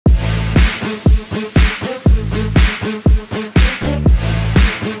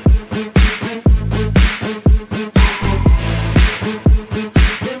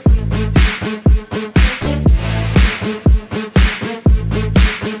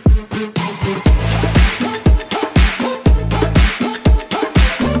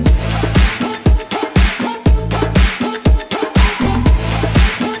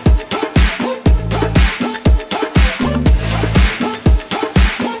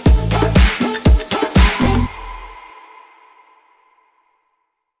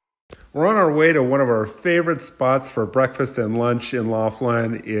We're on our way to one of our favorite spots for breakfast and lunch in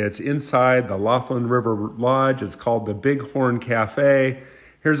Laughlin. It's inside the Laughlin River Lodge. It's called the Bighorn Cafe.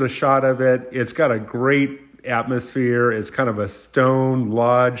 Here's a shot of it. It's got a great atmosphere. It's kind of a stone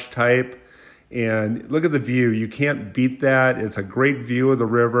lodge type. And look at the view. You can't beat that. It's a great view of the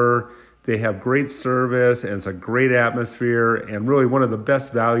river. They have great service, and it's a great atmosphere, and really one of the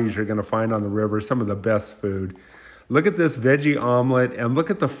best values you're going to find on the river, some of the best food. Look at this veggie omelet, and look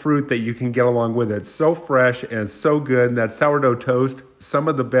at the fruit that you can get along with it. So fresh and so good. And that sourdough toast, some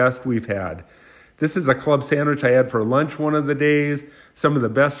of the best we've had. This is a club sandwich I had for lunch one of the days. Some of the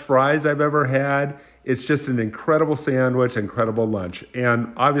best fries I've ever had. It's just an incredible sandwich, incredible lunch.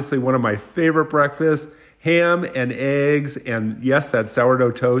 And obviously one of my favorite breakfasts, ham and eggs, and yes, that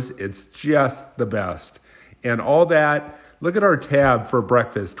sourdough toast, it's just the best. And all that, look at our tab for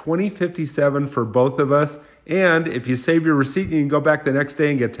breakfast, $20.57 for both of us. And if you save your receipt, you can go back the next day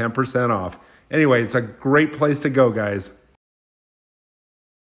and get 10% off. Anyway, it's a great place to go, guys.